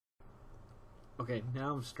Okay,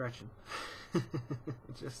 now I'm stretching.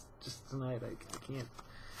 just tonight, I can't.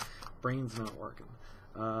 Brain's not working.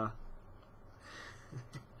 I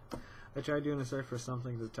tried doing a search for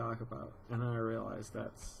something to talk about, and then I realized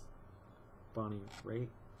that's Bonnie Raitt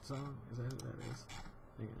song. Is that who that is?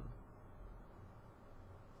 Hang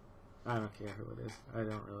on. I don't care who it is. I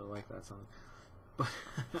don't really like that song. But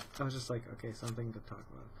I was just like, okay, something to talk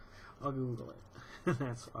about. I'll Google it.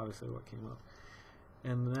 That's obviously what came up.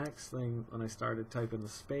 And the next thing, when I started typing the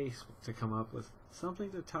space to come up with something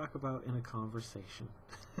to talk about in a conversation.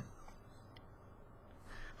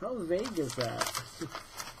 How vague is that?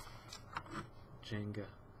 Jenga.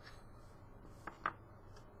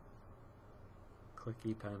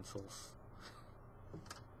 Clicky pencils.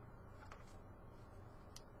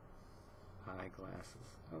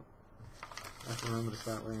 Eyeglasses. Oh, I have to remember to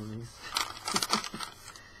start wearing these.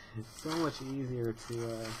 It's so much easier to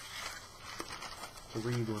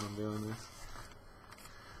read when I'm doing this.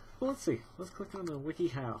 Well, let's see. Let's click on the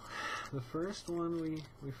WikiHow. The first one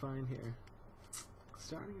we find here.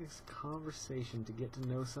 Starting a conversation to get to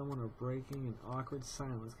know someone or breaking an awkward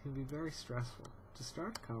silence can be very stressful. To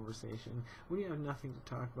start a conversation, when you have nothing to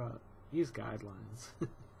talk about, use guidelines.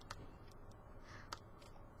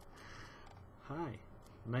 Hi,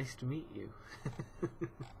 nice to meet you.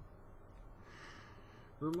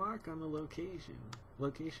 Remark on the location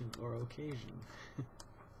or occasion.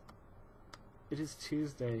 It is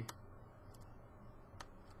Tuesday.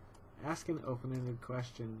 Ask an open-ended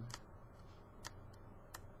question.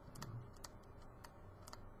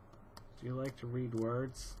 Do you like to read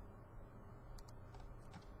words?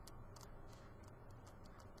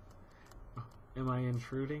 Oh, am I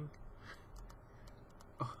intruding?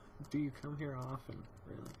 Oh, do you come here often?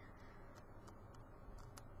 Really?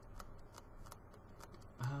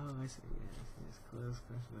 Oh, I see. Yes. Close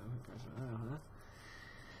question. Open question. Oh, huh?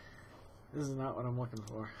 This is not what I'm looking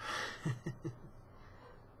for.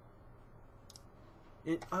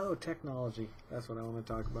 Oh, technology. That's what I want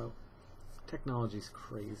to talk about. Technology's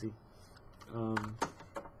crazy. If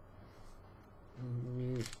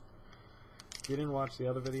you didn't watch the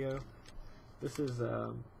other video, this is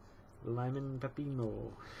Limon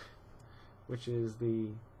Pepino, which is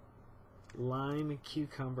the lime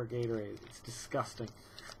cucumber Gatorade. It's disgusting.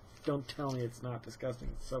 Don't tell me it's not disgusting.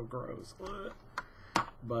 It's so gross.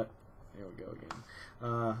 But there we go again.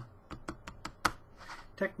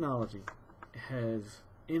 Technology has,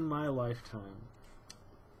 in my lifetime,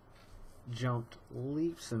 jumped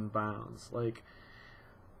leaps and bounds. Like,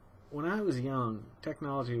 when I was young,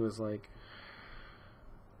 technology was like,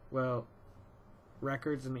 well,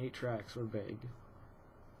 records and 8-tracks were big.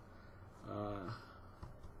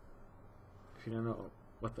 If you don't know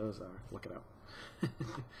what those are, look it up.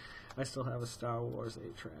 I still have a Star Wars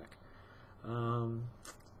 8-track.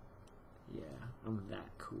 Yeah, I'm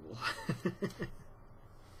that cool.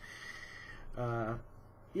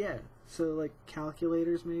 Yeah, so like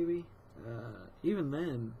calculators maybe. Even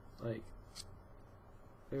then, like,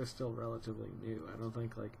 they were still relatively new. I don't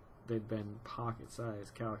think like they'd been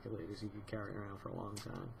pocket-sized calculators you could carry around for a long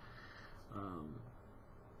time.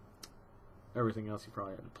 Everything else you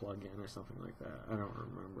probably had to plug in or something like that. I don't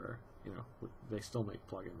remember. You know, they still make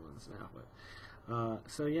plug-in ones now, but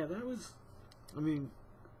so yeah, that was. I mean,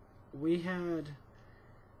 we had.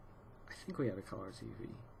 I think we had a color TV.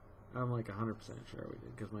 I'm like 100% sure we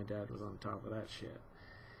did because my dad was on top of that shit.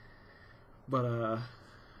 But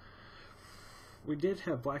we did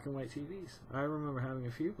have black and white TVs. I remember having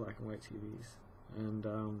a few black and white TVs, and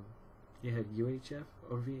you had UHF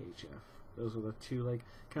or VHF. Those were the two, like,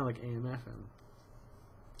 kind of like AM FM,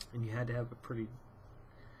 and you had to have a pretty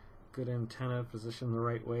good antenna positioned the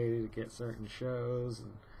right way to get certain shows.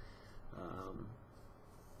 And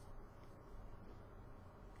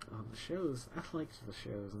the shows, I liked the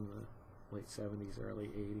shows in the late 70s, early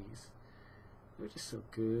 80s. They were just so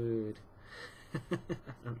good. I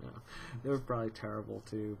don't know. They were probably terrible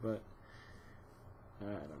too, but I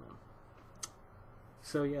don't know.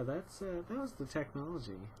 So yeah, that was the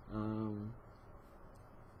technology. I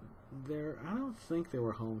don't think there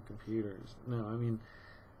were home computers. No, I mean,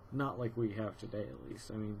 not like we have today, at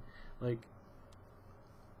least. I mean, like,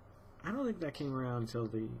 I don't think that came around until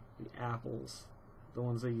the Apples, the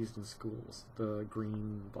ones they used in schools, the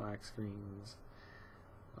green, black screens.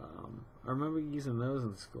 I remember using those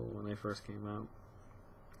in school when they first came out,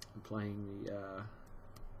 and playing the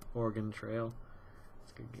Oregon Trail.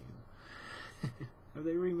 It's a good game. Have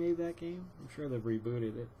they remade that game? I'm sure they've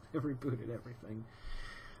rebooted it. They've rebooted everything.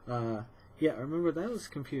 Yeah, I remember that was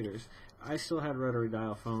computers. I still had rotary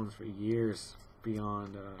dial phones for years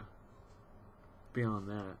beyond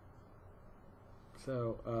that.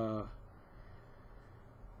 So,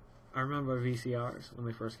 I remember VCRs when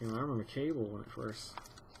they first came out. I remember cable when it first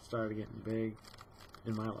started getting big,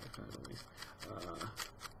 in my lifetime at least. I'm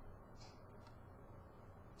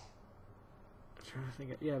trying to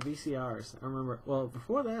think. Yeah, VCRs. I remember. Well,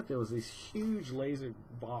 before that, there was these huge laser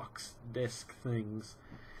box disc things.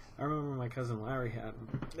 I remember my cousin Larry had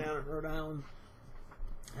them down in Rhode Island.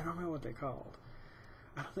 I don't remember what they're called.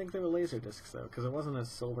 I don't think they were laser discs though, because it wasn't a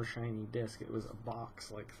silver shiny disc. It was a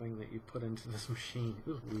box-like thing that you put into this machine. It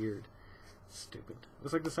was weird, stupid. It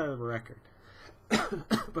was like the size of a record,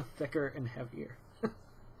 but thicker and heavier.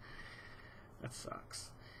 That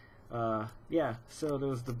sucks. Yeah. So there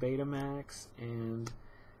was the Betamax and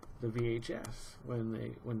the VHS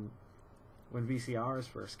when VCRs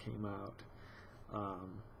first came out.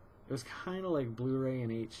 It was kind of like Blu-ray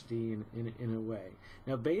and HD in a way.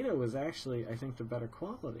 Now, Beta was actually, I think, the better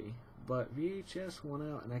quality, but VHS won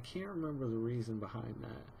out, and I can't remember the reason behind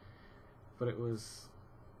that. But it was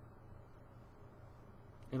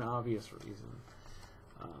an obvious reason.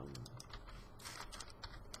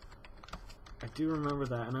 I do remember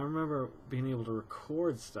that, and I remember being able to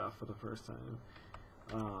record stuff for the first time.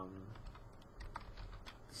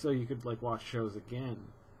 So you could, like, watch shows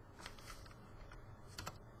again.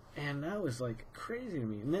 And that was like crazy to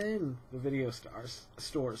me. And then the video stores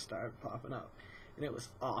started popping up, and it was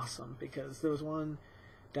awesome because there was one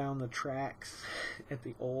down the tracks at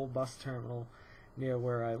the old bus terminal near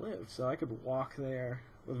where I lived, so I could walk there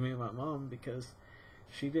with me and my mom because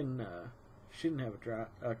she didn't have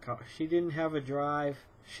a car. She didn't have a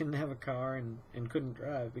car and couldn't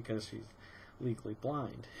drive because she's legally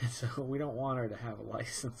blind. So we don't want her to have a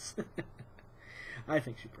license. I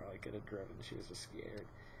think she probably could have driven. She was just scared.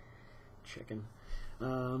 Chicken.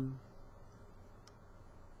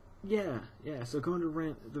 Yeah, so going to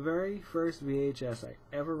rent, the very first VHS I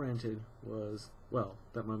ever rented was, well,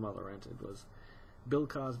 that my mother rented, was Bill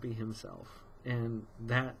Cosby himself. And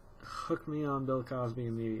that hooked me on Bill Cosby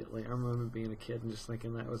immediately. I remember being a kid and just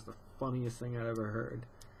thinking that was the funniest thing I'd ever heard.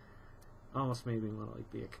 Almost made me want to,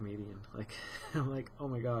 like, be a comedian. Like, I'm like, oh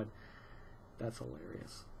my god, that's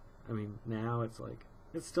hilarious. I mean, now it's like,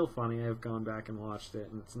 it's still funny. I've gone back and watched it,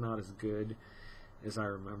 and it's not as good as I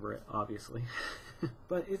remember it, obviously.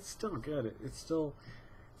 But it's still good. It still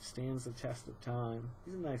stands the test of time.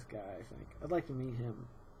 He's a nice guy, I think. I'd like to meet him.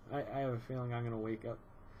 I have a feeling I'm going to wake up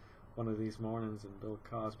one of these mornings and Bill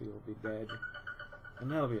Cosby will be dead.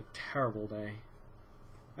 And that'll be a terrible day.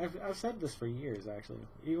 I've said this for years, actually.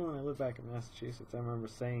 Even when I lived back in Massachusetts, I remember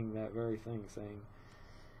saying that very thing, saying,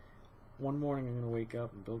 one morning I'm going to wake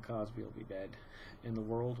up and Bill Cosby will be dead, and the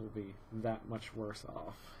world will be that much worse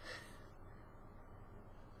off.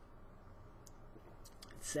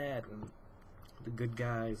 It's sad when the good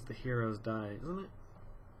guys, the heroes, die, isn't it?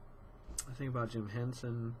 I think about Jim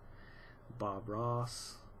Henson, Bob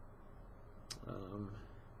Ross,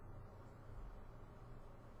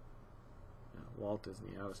 Walt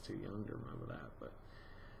Disney. I was too young to remember that, but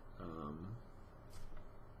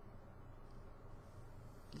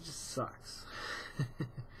it just sucks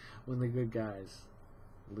when the good guys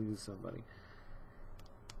lose somebody.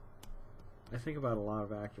 I think about a lot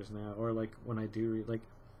of actors now, or like when I do read, like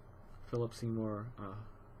Philip Seymour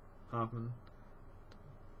Hoffman.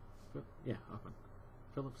 Yeah, Hoffman.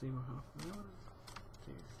 Philip Seymour Hoffman. What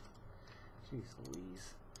is it? Jeez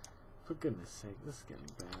Louise. For goodness sake, this is getting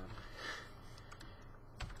bad.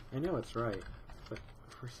 I know it's right, but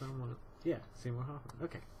for someone... Yeah, Seymour Hoffman.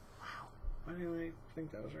 Okay. Wow. Why didn't I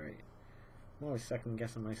think that was right? I'm always second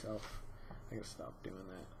guessing myself. I gotta stop doing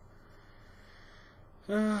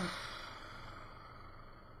that.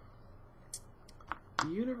 The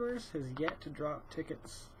universe has yet to drop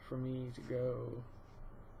tickets for me to go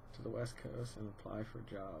to the West Coast and apply for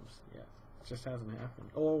jobs yet. It just hasn't happened.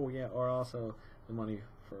 Oh, yeah, or also the money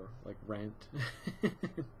for, like, rent.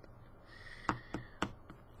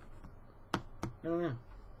 I don't know.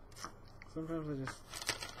 Sometimes I just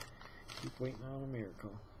keep waiting on a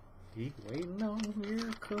miracle. Keep waiting on a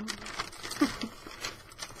miracle.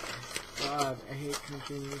 God, I hate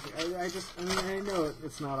country music. I mean, I know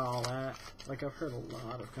it's not all that. Like, I've heard a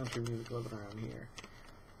lot of country music living around here.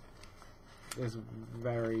 There's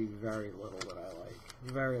very, very little that I like.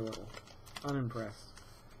 Very little. Unimpressed.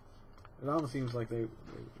 It almost seems like they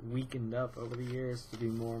weakened up over the years to be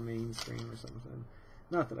more mainstream or something.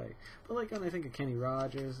 Not that but like when I think of Kenny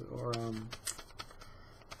Rogers or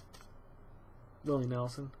Willie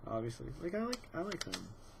Nelson, obviously. Like I like them.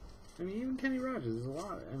 I mean, even Kenny Rogers, there's a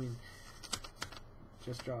lot. I mean,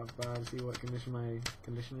 just dropped by to see what condition my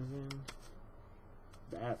condition is in.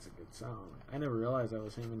 That's a good song. I never realized that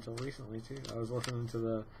was him until recently too. I was listening to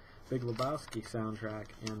the Big Lebowski soundtrack,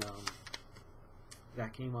 and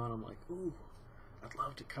that came on, I'm like, ooh, I'd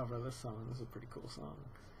love to cover this song. This is a pretty cool song.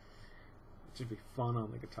 It should be fun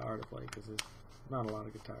on the guitar to play because there's not a lot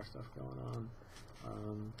of guitar stuff going on.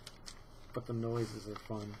 But the noises are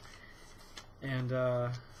fun. And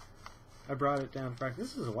I brought it down. In fact,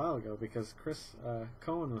 this was a while ago because Chris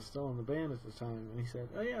Cohen was still in the band at the time, and he said,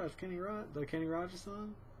 "Oh yeah, it's the Kenny Rogers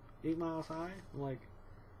song, 8 Miles High." I'm like,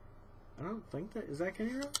 I don't think that is that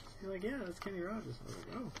Kenny Rogers. He's like, "Yeah, that's Kenny Rogers." I was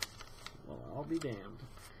like, "Oh, well, I'll be damned."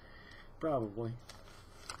 Probably,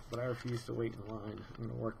 but I refuse to wait in line. I'm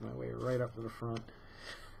gonna work my way right up to the front.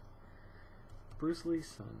 Bruce Lee's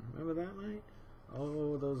son. Remember that night?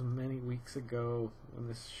 Oh, those many weeks ago when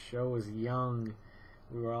this show was young.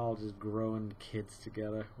 We were all just growing kids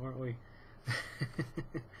together, weren't we?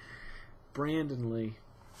 Brandon Lee.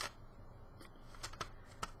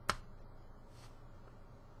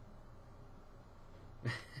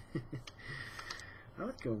 I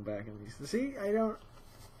like going back in these. See, I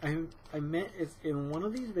meant it's in one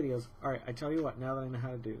of these videos. Alright, I tell you what, now that I know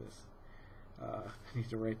how to do this, I need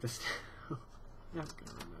to write this down. I'm not going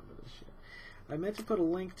to remember this shit. I meant to put a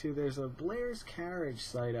link to, there's a Blair's Carriage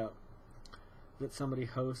site up that somebody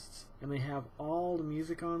hosts, and they have all the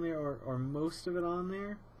music on there, or most of it on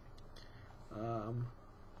there.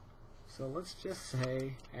 So let's just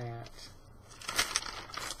say at,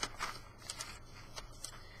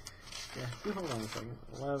 yeah, hold on a second,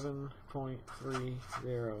 11.30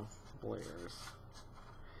 Blair's,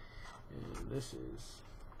 and this is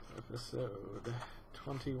episode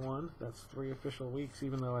 21. That's 3 official weeks,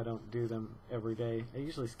 even though I don't do them every day. I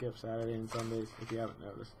usually skip Saturday and Sundays, if you haven't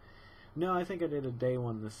noticed. No, I think I did a day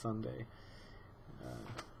one this Sunday. I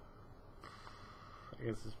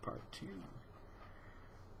guess this is part 2.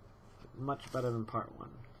 Much better than part 1.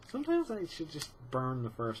 Sometimes I should just burn the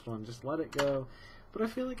first one, just let it go. But I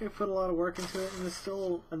feel like I put a lot of work into it, and there's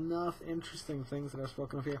still enough interesting things that I've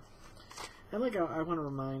spoken of here. And like, I want to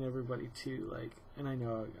remind everybody too, like, and I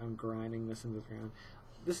know I'm grinding this into the ground.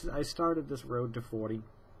 I started this road to 40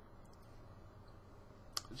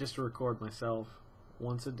 just to record myself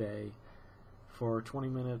once a day for 20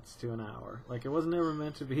 minutes to an hour. Like, it wasn't ever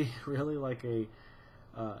meant to be really like a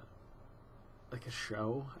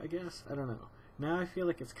show, I guess. I don't know. Now I feel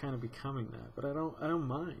like it's kind of becoming that, but I don't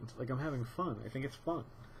mind. Like, I'm having fun. I think it's fun.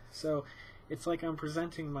 So it's like I'm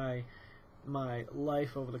presenting my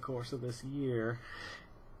life over the course of this year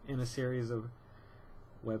in a series of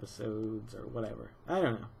webisodes or whatever. I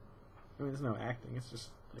don't know. I mean, there's no acting. It's just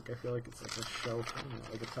like I feel like it's like a show format,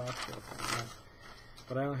 like a talk show format.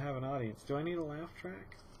 But I don't have an audience. Do I need a laugh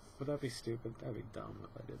track? Would that be stupid? That'd be dumb if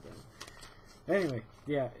I did that. Anyway,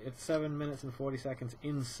 yeah, it's 7 minutes and 40 seconds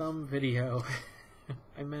in some video.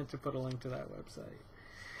 I meant to put a link to that website.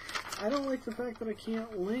 I don't like the fact that I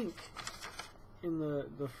can't link in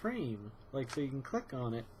the frame, like, so you can click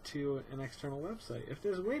on it to an external website. If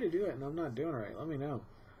there's a way to do it and I'm not doing it right, let me know.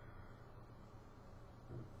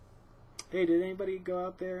 Hey, did anybody go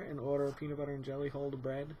out there and order a peanut butter and jelly hold of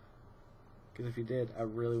bread? Because if you did, I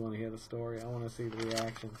really want to hear the story. I want to see the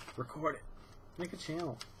reaction. Record it. Make a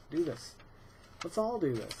channel. Do this. Let's all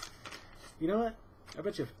do this. You know what? I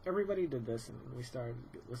bet you if everybody did this and we started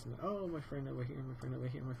listening, oh, my friend over here, my friend over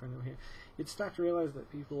here, my friend over here, you'd start to realize that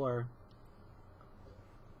people are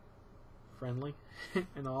friendly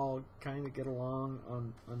and all kind of get along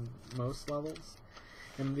on most levels.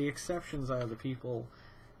 And the exceptions are the people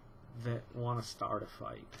that want to start a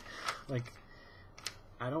fight. Like,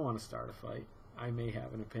 I don't want to start a fight. I may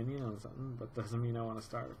have an opinion on something, but doesn't mean I want to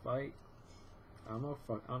start a fight.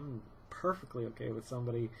 I'm perfectly okay with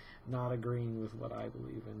somebody not agreeing with what I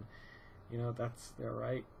believe in. You know, that's their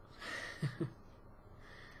right.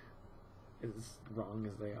 As wrong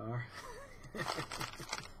as they are.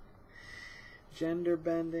 Gender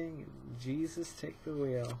bending, Jesus take the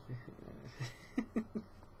wheel.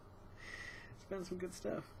 It's been some good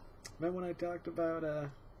stuff. Remember when I talked about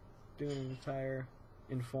doing an entire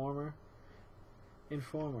Informer?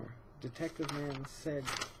 Detective man said,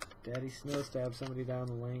 Daddy Snow stabbed somebody down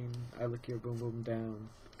the lane. I lick your boom boom down.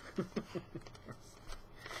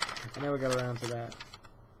 I never got around to that.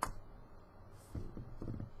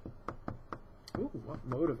 Ooh, what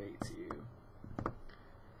motivates you?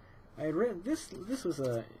 I had written this was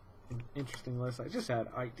an interesting list. I just had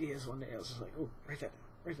ideas one day. I was just like, oh, write that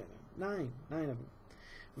down. Nine of them.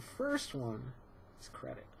 The first one is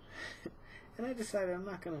credit. And I decided I'm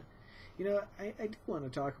not going to, you know, I do want to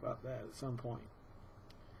talk about that at some point.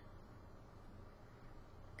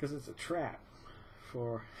 Because it's a trap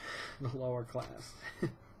for the lower class.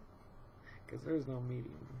 Because there's no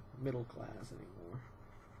middle class anymore.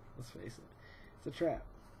 Let's face it. It's a trap.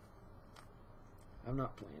 I'm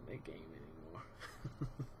not playing that game anymore.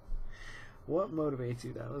 What motivates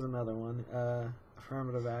you? That was another one.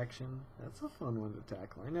 Affirmative action. That's a fun one to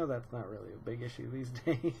tackle. I know that's not really a big issue these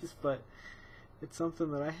days, but it's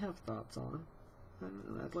something that I have thoughts on,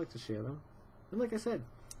 and I'd like to share them. And like I said,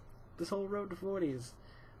 this whole road to 40 is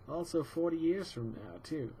also 40 years from now,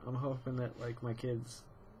 too. I'm hoping that, like, my kids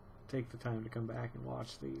take the time to come back and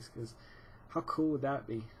watch these, because how cool would that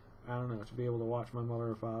be? I don't know, to be able to watch my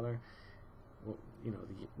mother or father,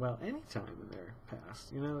 well, any time in their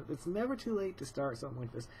past. It's never too late to start something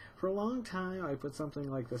like this. For a long time, I put something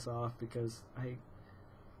like this off because I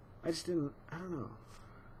just didn't, I don't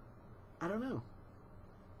know.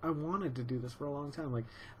 I wanted to do this for a long time. Like,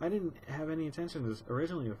 I didn't have any intention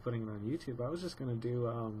originally of putting it on YouTube. I was just going to do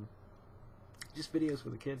just videos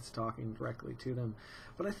with the kids talking directly to them.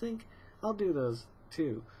 But I think I'll do those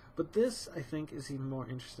too. But this, I think, is even more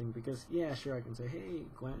interesting because, yeah, sure, I can say, hey,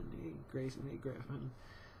 Gwen, hey, Grayson, hey, Griffin.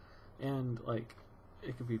 And, like,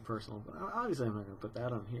 it could be personal. But obviously I'm not going to put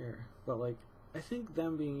that on here. But, like, I think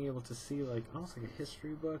them being able to see, like, almost like a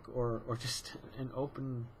history book or just an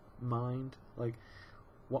open mind, like,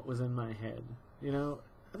 what was in my head,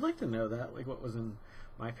 I'd like to know that, like, what was in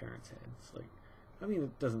my parents' heads. Like, I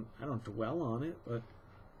mean, I don't dwell on it, but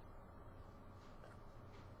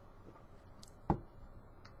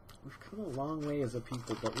we've come a long way as a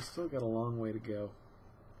people, but we still got a long way to go.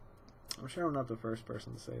 I'm sure I'm not the first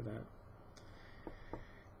person to say that.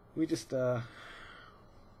 We just, we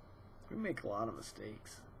make a lot of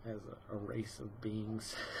mistakes as a race of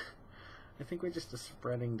beings. I think we're just a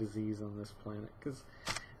spreading disease on this planet, because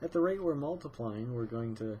at the rate we're multiplying, we're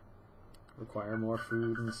going to require more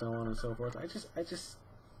food and so on and so forth. I don't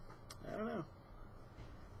know.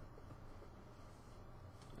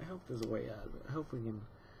 I hope there's a way out of it. I hope we can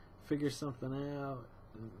figure something out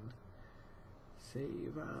and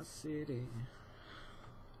save our city.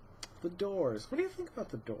 The Doors. What do you think about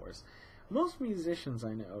the Doors? Most musicians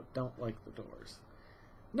I know don't like the Doors.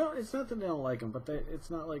 No, it's not that they don't like them, but it's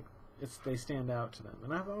not like they stand out to them.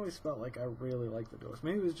 And I've always felt like I really like the Doors.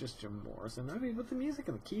 Maybe it was just Jim Morrison. I mean, with the music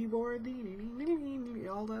and the keyboard,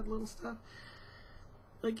 all that little stuff.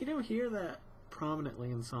 Like, you don't hear that prominently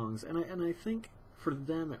in songs. And I think for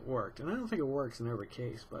them it worked. And I don't think it works in every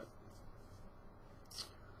case, but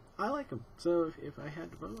I like them. So if I had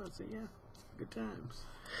to vote, I'd say, yeah, good times.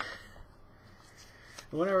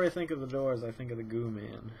 Whenever I think of the Doors, I think of the Goo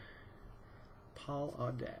Man, Paul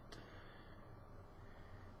Audette.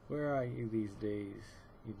 Where are you these days,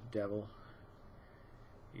 you devil?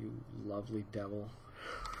 You lovely devil.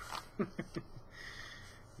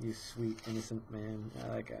 You sweet, innocent man.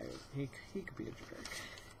 That guy, he could be a jerk.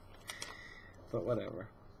 But whatever.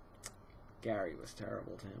 Gary was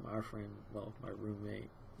terrible to him. Our friend, well, my roommate,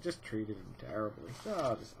 just treated him terribly.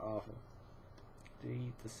 Oh, just awful. Did he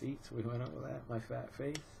eat the seats? We went over that. My fat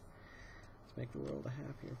face. Let's make the world a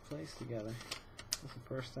happier place together. That's the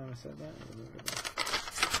first time I said that.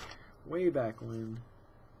 Way back when.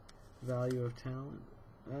 Value of talent.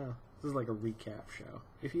 Oh, this is like a recap show.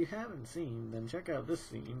 If you haven't seen, then check out this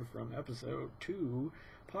scene from episode 2,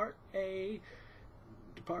 part A,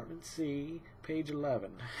 Department C, page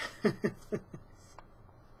 11.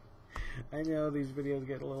 I know these videos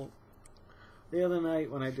get a little... The other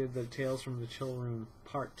night when I did the Tales from the Chill Room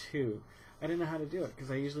part 2, I didn't know how to do it because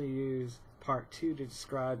I usually use part 2 to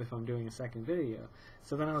describe if I'm doing a second video.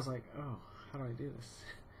 So then I was like, oh, how do I do this?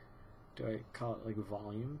 Do I call it like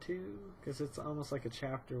volume 2? Because it's almost like a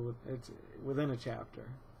chapter it's within a chapter.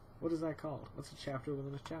 What is that called? What's a chapter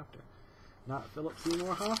within a chapter? Not Philip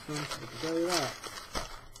Seymour Hoffman, I can tell you that.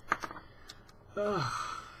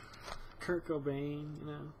 Kurt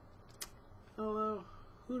Cobain, Although,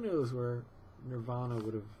 who knows where Nirvana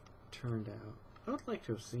would have turned out. I would like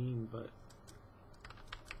to have seen, but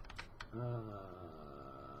I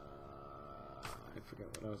forgot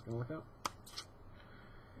what I was going to look up.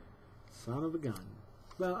 Son of a gun.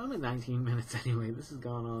 Well, I'm at 19 minutes anyway. This has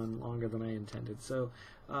gone on longer than I intended, so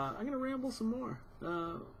I'm going to ramble some more.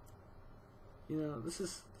 This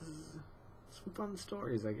is some fun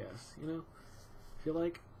stories, I guess. If you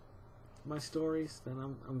like my stories, then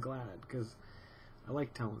I'm glad, because I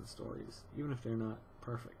like telling stories, even if they're not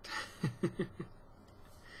perfect.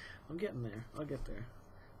 I'm getting there. I'll get there.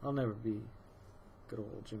 I'll never be good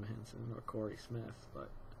old Jim Henson or Corey Smith,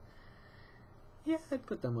 but yeah, I'd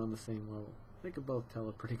put them on the same level. They could both tell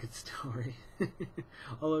a pretty good story.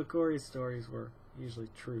 Although Corey's stories were usually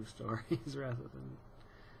true stories rather than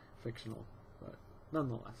fictional, but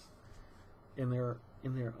nonetheless, in their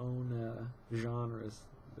own genres,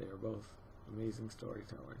 they are both amazing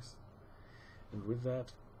storytellers. And with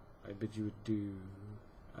that, I bid you adieu.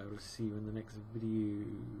 I will see you in the next video.